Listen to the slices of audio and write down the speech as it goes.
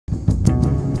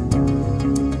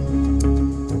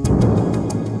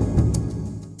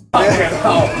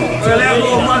We'll have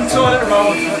all one toilet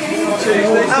roll.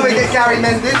 And we get Gary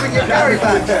Mendes, we get Gary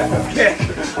back.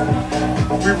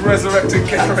 We've resurrected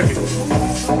Gary.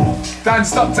 Dan,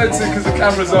 stop tensing because the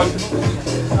camera's on.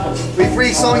 We've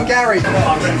re-signed Gary. Come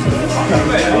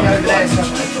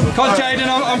on, Jaden,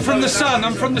 I'm from the sun.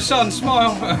 I'm from the sun.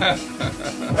 Smile.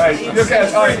 Hey, you get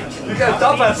a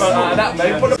double advert out of that,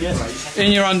 mate.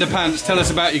 In your underpants, tell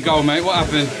us about your goal, mate. What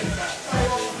happened?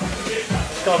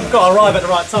 Got to arrive at the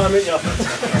right time, haven't you?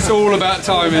 It's all about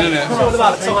timing, isn't it? It's all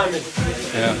about the timing.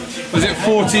 Yeah. Was it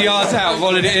 40 yards out?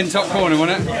 Volleyed it in top corner,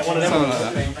 wasn't it? Yeah, one of them. Something like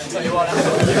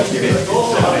that.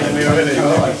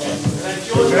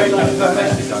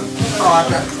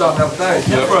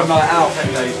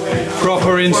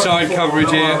 Proper inside coverage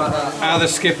here. How the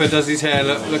skipper does his hair.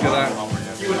 Look at that.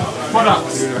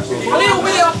 Products. A little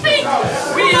bit of feet. A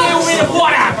little bit of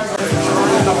water.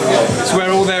 It's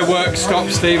where all their work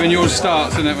stops, Steve, and yours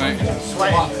starts, isn't it, mate?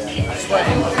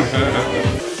 Sweating.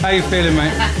 How you feeling,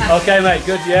 mate? Okay, mate,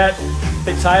 good, yeah.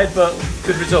 Bit tired, but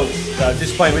good result. So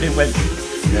disappointed we didn't win.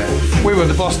 Yeah. We were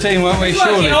the boss team, weren't we,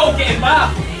 surely?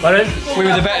 Pardon? We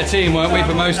were the better team, weren't we,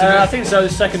 for most of it? I think so. The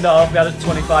second half, we had a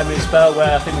 25-minute spell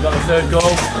where I think we got the third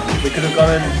goal. We could have gone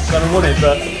and won it,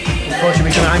 but unfortunately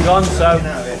we couldn't hang on, so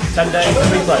 10 days to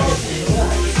replay.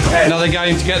 Another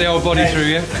game to get the old body through,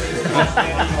 yeah?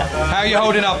 How are you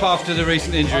holding up after the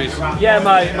recent injuries? Yeah,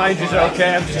 my injuries are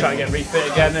okay. I'm just trying to get refit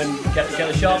again and get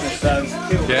the sharpness. So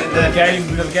yeah. another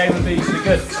game would be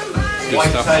good. Good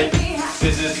stuff.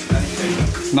 Scissors.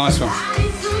 Nice one.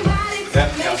 Yeah.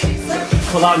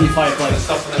 Pull that on your fireplace.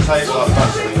 Stuff on the table.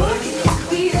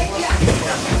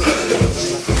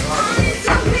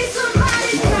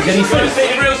 Any food?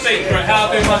 Real secret, how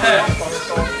I do my hair.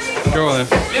 Go on then.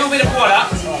 A little bit of water,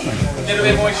 a little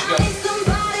bit of moisture.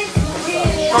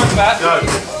 Front back, up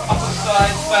the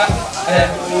sides, back,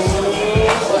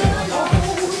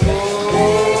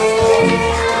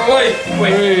 wait.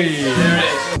 There it is.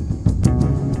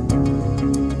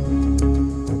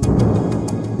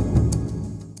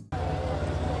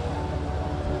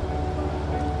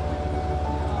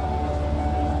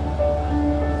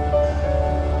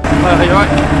 Are you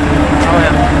right? Oh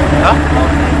yeah. Huh?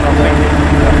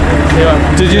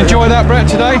 Did you enjoy that, Brett,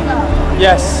 today?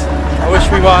 Yes, I wish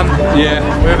we won. Yeah.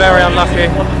 We were very unlucky.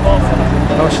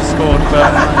 I wish we scored, but...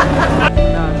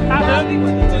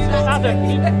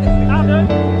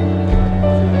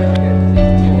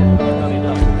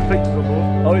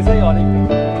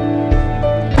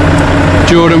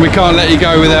 Jordan, we can't let you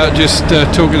go without just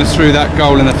talking us through that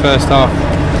goal in the first half.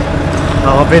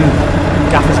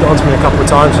 Gaffer's got onto me a couple of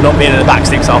times for not being in the back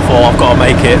six. I thought I've got to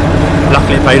make it.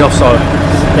 Luckily it paid off, so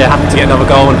yeah, happy to get another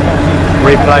goal and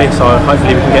replay. So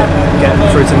hopefully we can get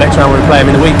through to the next round when we play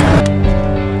them in the week.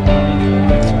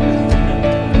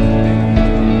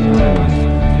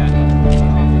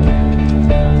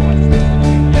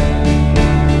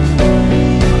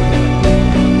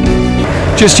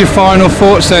 Just your final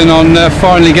thoughts then on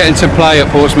finally getting to play at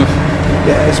Portsmouth.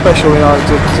 Yeah, it's special, you know,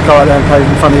 to go out there and play in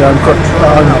front of your own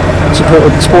crowd,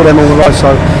 support them all the way,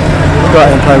 so to go out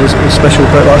there and play was special,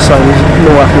 but like I say, we're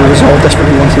more happy with the result,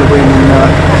 desperately wanted to win, and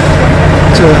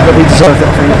that we deserved it,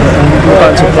 I think, but we're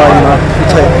back to play, you know,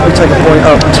 we take a point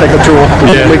up, we take a draw,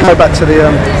 we go back to the,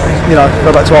 you know, go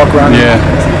back to our ground,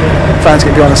 fans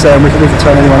get behind us there, and we can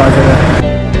turn anyone over there.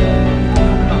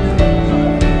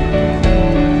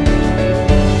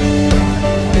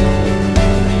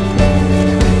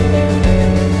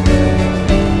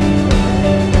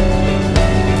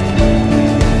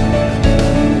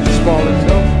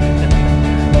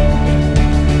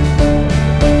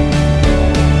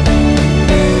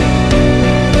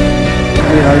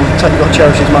 You've got to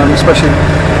cherish these moments, especially,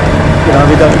 you know,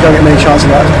 we don't get many chances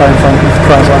like that to play in front of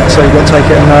crowds like that, so you've got to take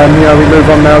it, and you know, we move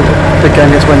on now, big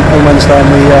game against on Wednesday, and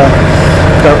we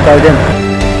go again.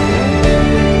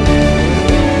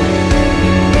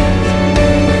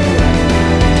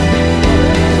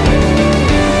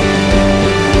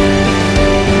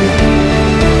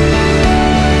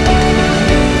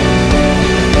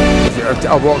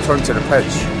 I walked onto the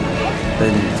pitch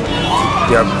and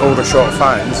the Aldershot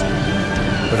fans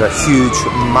with a huge,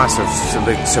 massive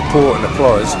support and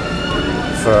applause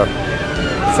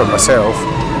for myself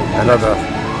and other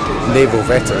naval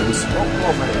veterans,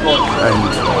 and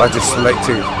I just like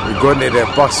to go into their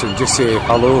bus and just say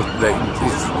hello,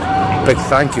 big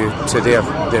thank you to their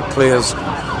players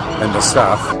and the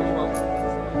staff.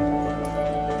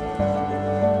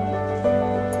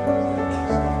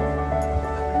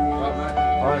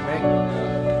 Alright, mate.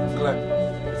 Glenn.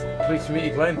 Pleased to meet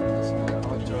you, Glenn.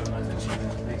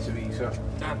 Nice to meet you, sir.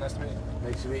 Dan, nice to meet you.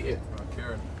 Nice to meet you.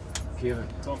 Kieran. Kieran.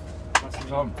 Tom.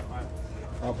 Tom.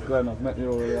 Oh, Glenn, I've met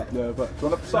you already up there, but do you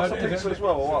want to start some pizza as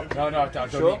well, or what? No, I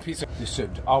don't need pizza.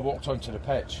 I walked onto the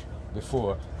pitch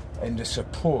before, and the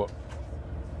support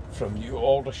from you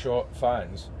Aldershot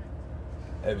fans,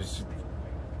 I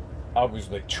was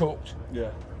like choked.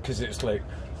 Yeah. Because it's like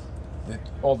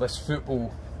all this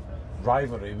football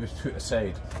rivalry was put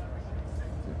aside.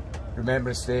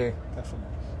 Remembrance Day, definitely.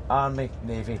 Army,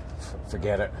 Navy,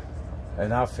 forget it.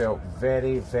 And I felt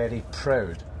very, very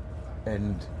proud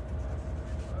and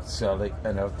so like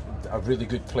in a really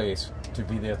good place to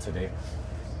be there today.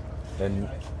 And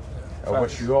I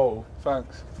wish you all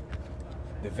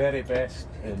the very best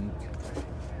in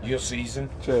your season.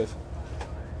 Cheers.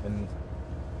 And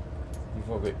you've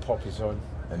all got poppies on,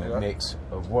 and it makes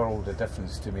a world of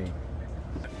difference to me.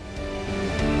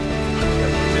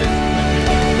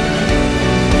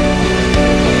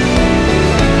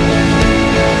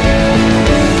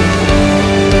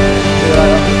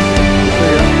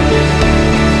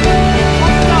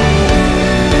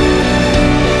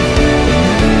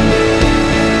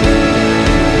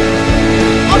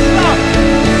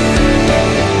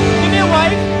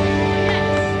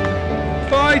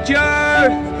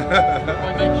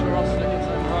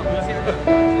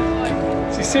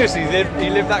 Seriously, he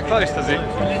lived that close, does he? He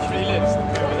literally lives.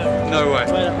 No way.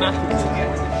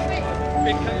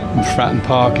 Fratton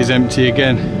Park is empty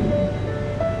again.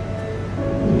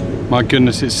 My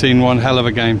goodness, it's seen one hell of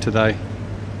a game today.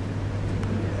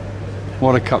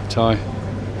 What a cup tie.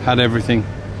 Had everything,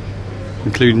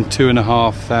 including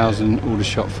 2,500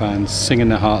 Aldershot fans singing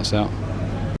their hearts out.